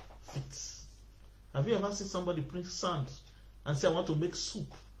feet. Have you ever seen somebody bring sand and say, I want to make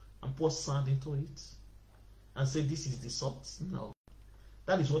soup, and pour sand into it and say, this is the salt? No.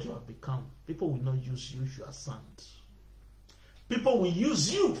 That is what you have become. People will not use you if you are sand. People will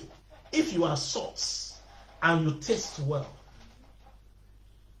use you if you are salt and you taste well.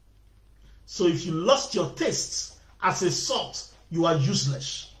 So if you lost your taste as a salt, you are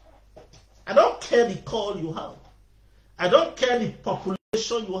useless. I don't care the call you have. I don't care the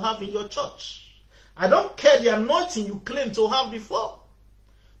population you have in your church. I don't care the anointing you claim to have before.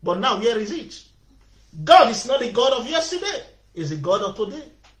 But now, where is it? God is not the God of yesterday. He's the God of today.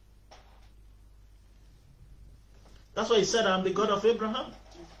 That's why he said, I am the God of Abraham,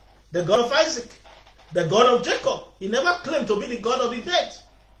 the God of Isaac, the God of Jacob. He never claimed to be the God of the dead.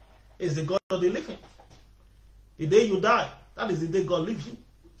 He's the God of the living. The day you die, that is the day God leaves you.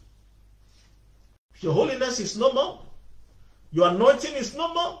 Your holiness is no more. Your anointing is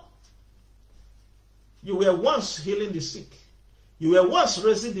no more. You were once healing the sick. You were once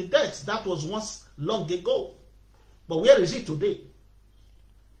raising the dead. That was once long ago. But where is it today?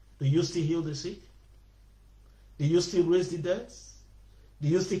 Do you still heal the sick? Do you still raise the dead? Do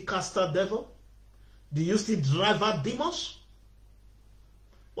you still cast out devil? Do you still drive out demons?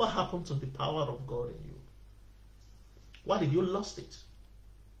 What happened to the power of God in you? Why did you lost it?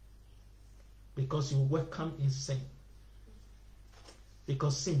 Because you welcome in sin.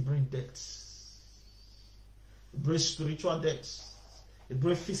 Because sin brings death. It brings spiritual death. It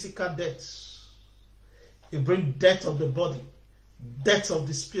brings physical death. It brings death of the body, death of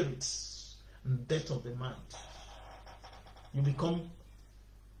the spirit, and death of the mind. You become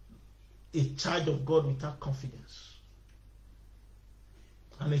a child of God without confidence.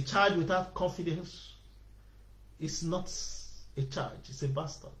 And a child without confidence is not a child, it's a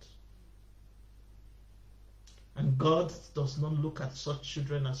bastard. And God does not look at such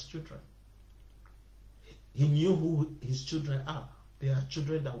children as children. He knew who his children are. They are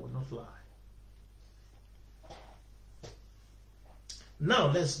children that will not lie. Now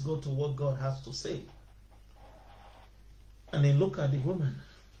let's go to what God has to say. And then look at the woman.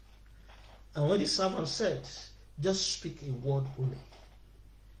 And when the servant said, just speak a word only,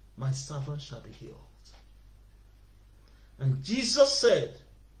 my servant shall be healed. And Jesus said,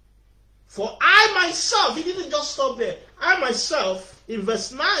 for I myself, he didn't just stop there. I myself, in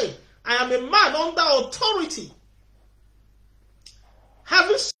verse 9, I am a man under authority.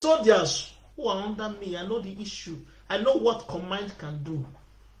 Having soldiers who are under me, I know the issue. I know what command can do.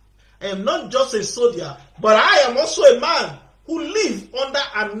 I am not just a soldier, but I am also a man who lives under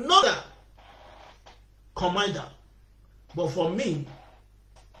another commander. But for me,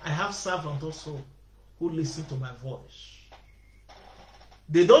 I have servants also who listen to my voice.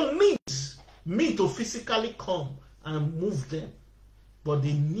 They don't need me to physically come and move them, but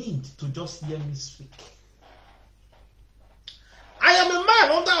they need to just hear me speak.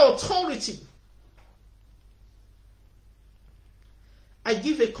 are under authority. I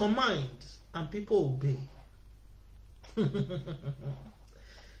give a command and people obey.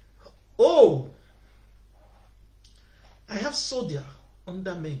 Oh, I have soldier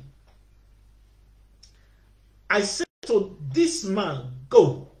under me. I say to this man,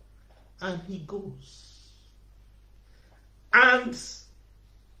 go, and he goes. And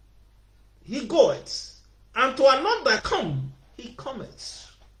he goeth, and to another come, he cometh.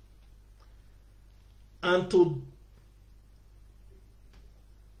 And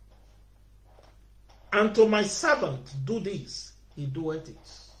to my servant do this, he doeth it.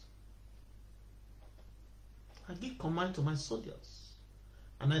 I give command to my soldiers,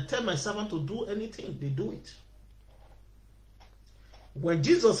 and I tell my servant to do anything, they do it. When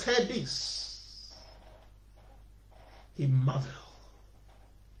Jesus heard this, he marveled.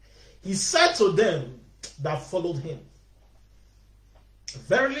 He said to them that followed him,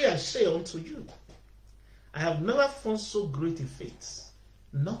 verily I say unto you, I have never found so great a faith,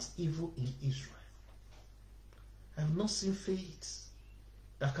 not even in Israel. I have not seen faith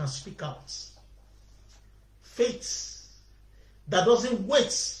that can speak out. Faith that doesn't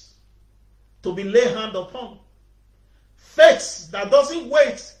wait to be laid hand upon. Faith that doesn't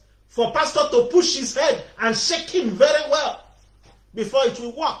wait for pastor to push his head and shake him very well before it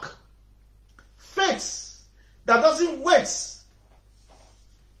will work. Faith that doesn't wait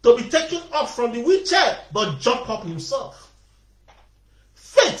to be taken up from the wheelchair but jump up himself.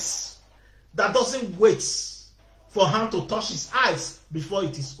 Faith that doesn't wait for hand to touch his eyes before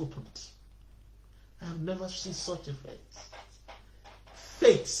it is opened. I have never seen such a faith.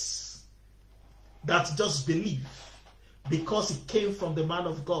 Faith that just believe because it came from the man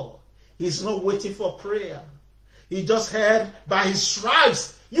of God. He's not waiting for prayer. He just heard by his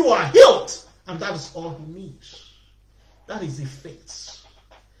stripes you are healed, and that is all he needs. That is the faith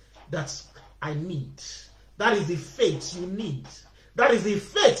that I need. That is the faith you need. That is the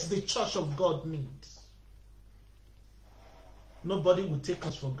faith the church of God needs. Nobody will take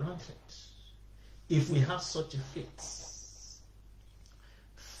us for granted if we have such a faith.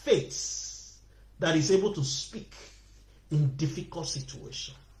 Faith that is able to speak in difficult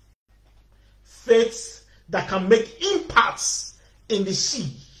situations. Faith that can make impacts in the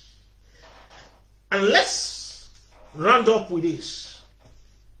sea. And let's round up with this.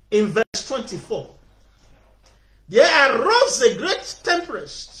 In verse 24, there arose a great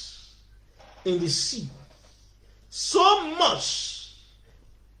tempest in the sea, so much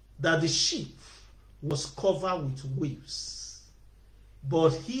that the ship was covered with waves,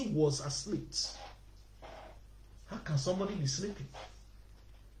 but he was asleep. How can somebody be sleeping?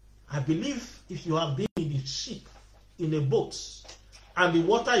 I believe if you have been in a ship, in a boat, and the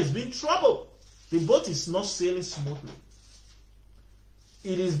water is being troubled, the boat is not sailing smoothly.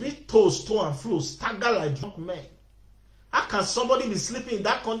 It is being tossed to and fro, stagger like drunk men. How can somebody be sleeping in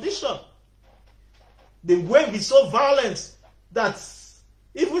that condition? The wave is so violent that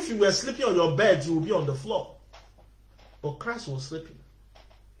even if you were sleeping on your bed, you will be on the floor. But Christ was sleeping.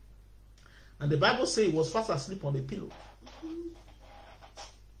 And the Bible says he was fast asleep on a pillow.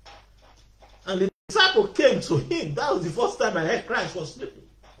 And the disciple came to him. That was the first time I heard Christ was sleeping.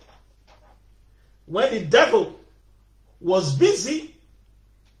 When the devil was busy,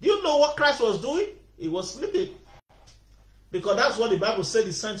 do you know what Christ was doing? He was sleeping. Because that's what the Bible said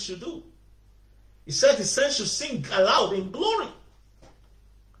the saints should do. He said the saints should sing aloud in glory.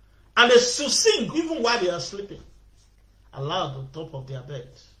 And they should sing even while they are sleeping. Aloud on top of their bed.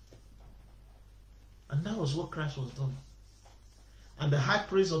 And that was what Christ was doing. And the high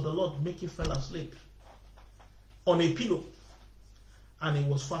praise of the Lord make him fall asleep on a pillow. And he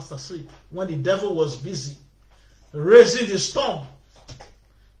was fast asleep. When the devil was busy raising the storm,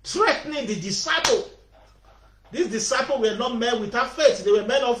 threatening the disciple. These disciples were not men without faith. They were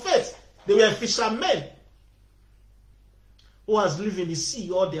men of faith. They were fishermen who has lived in the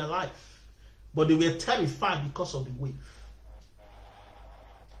sea all their life. But they were terrified because of the wave.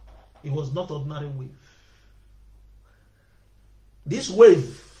 It was not ordinary wave. This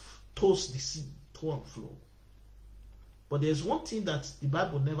wave tossed the sea to and fro. But there's one thing that the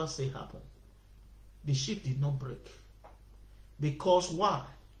Bible never say happened. The ship did not break. Because why?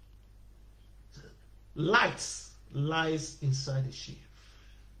 Light lies inside the ship.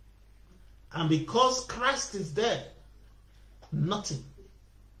 And because Christ is there, nothing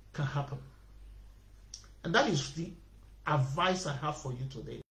can happen. And that is the advice I have for you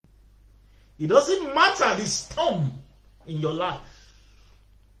today. It doesn't matter the storm in your life.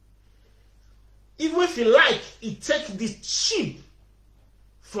 Even if you like, it takes the ship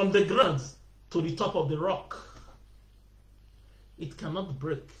from the ground to the top of the rock. it cannot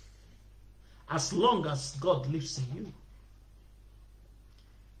break as long as God lives in you.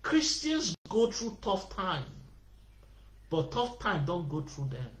 Christians go through tough time, but tough time don't go through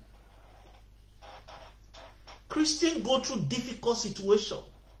them. Christians go through difficult situation,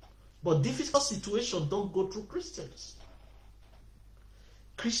 but difficult situation don't go through Christians.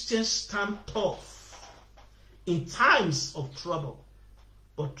 Christians stand tough in times of trouble,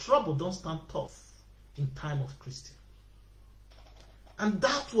 but trouble don't stand tough in time of Christian. And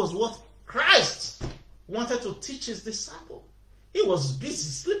that was what Christ wanted to teach his disciple. He was busy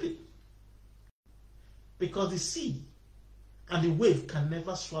sleeping because the sea and the wave can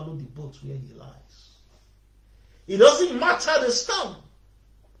never swallow the boat where he lies. It doesn't matter the storm,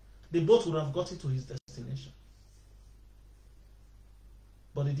 the boat would have gotten to his destination.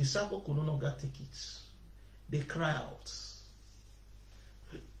 But the disciple could no longer take it. They cry out.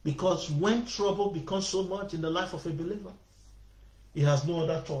 Because when trouble becomes so much in the life of a believer, he has no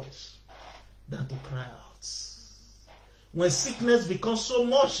other choice than to cry out. When sickness becomes so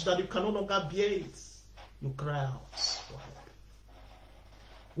much that you can no longer bear it, you cry out for help.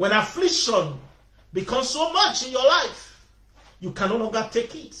 When affliction becomes so much in your life, you can no longer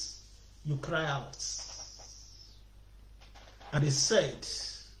take it, you cry out. And he said,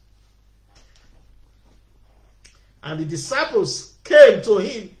 and the disciples came to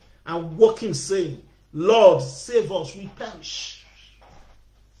him and woke him, saying, Lord, save us, we perish.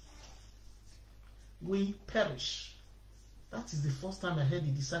 We perish. That is the first time I heard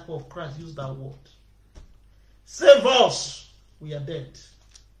the disciple of Christ use that word. Save us, we are dead.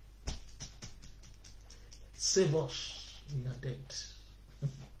 Save us, we are dead.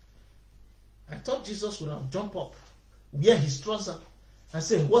 I thought Jesus would have jumped up, wear his trouser, and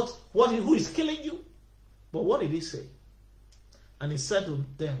say, who is killing you? But what did he say? And he said to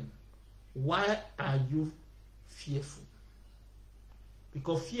them, why are you fearful?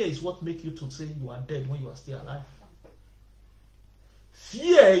 Because fear is what makes you to say you are dead when you are still alive.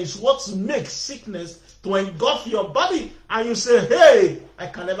 Fear is what makes sickness to engulf your body and you say, hey, I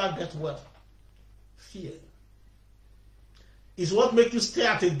can never get well. Fear is what makes you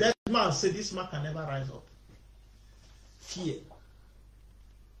stare at a dead man and say, this man can never rise up. Fear.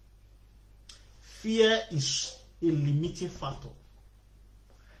 Fear is a limiting factor.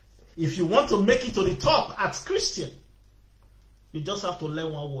 If you want to make it to the top as Christian, you just have to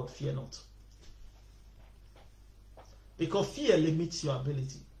learn one word, fear not. Because fear limits your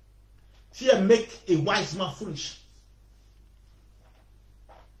ability. Fear makes a wise man foolish.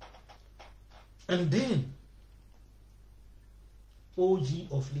 And then, O ye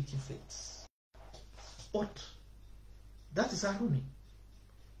of little faith. But that is irony.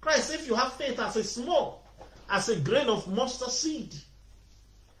 Christ, if you have faith as a grain of mustard seed,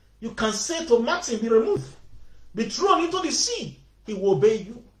 you can say to Martin, be removed, be thrown into the sea, he will obey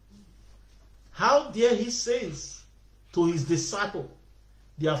you. How dare he says to his disciple,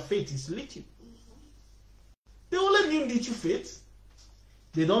 their faith is little. They only need little faith.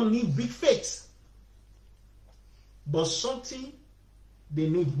 They don't need big faith. But something they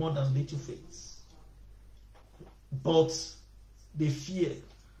need more than little faith. But they fear.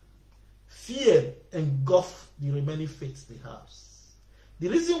 Fear engulfs the remaining faith they have. The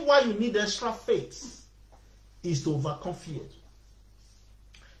reason why you need extra faith is to overcome fear.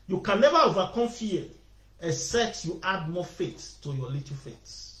 You can never overcome fear except you add more faith to your little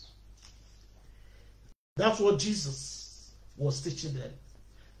faith. That's what Jesus was teaching them.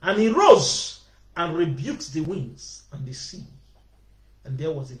 And he rose and rebuked the winds and the sea. And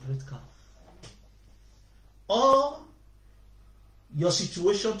there was a great calm. All your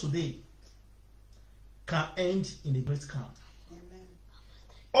situation today can end in a great calm. Amen.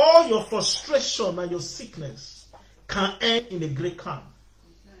 All your frustration and your sickness can end in a great calm.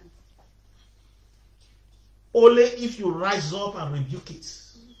 Amen. Only if you rise up and rebuke it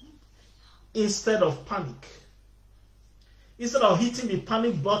instead of panic. Instead of hitting the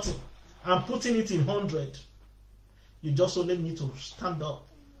panic button and putting it in 100, you just only need to stand up.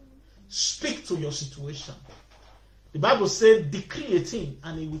 Speak to your situation. The Bible says, decree a thing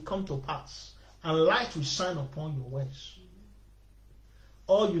and it will come to pass, and light will shine upon your ways.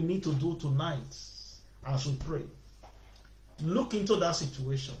 All you need to do tonight, as we pray, look into that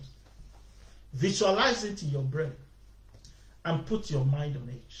situation, visualize it in your brain, and put your mind on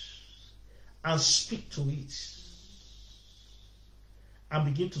it, and speak to it, and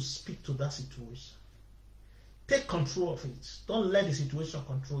begin to speak to that situation. Take control of it. Don't let the situation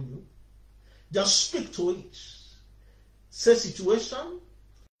control you. Just speak to it. Say, situation,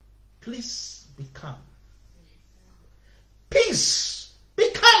 please be calm. Peace, be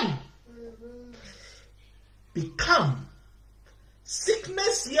calm. Be calm.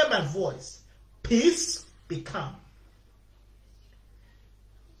 Sickness, hear my voice. Peace, be calm.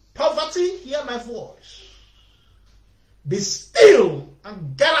 Poverty, hear my voice. Be still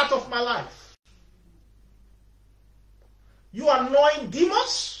and get out of my life. You annoying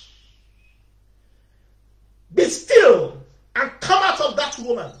demons, be still and come out of that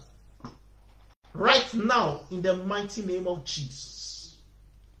woman right now in the mighty name of Jesus.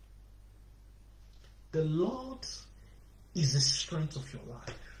 The Lord is the strength of your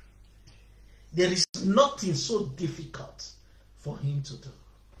life. There is nothing so difficult for him to do.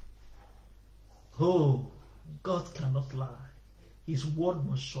 Oh, God cannot lie. His word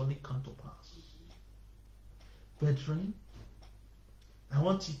must surely come to pass. Brethren, I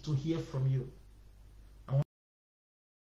want you to hear from you.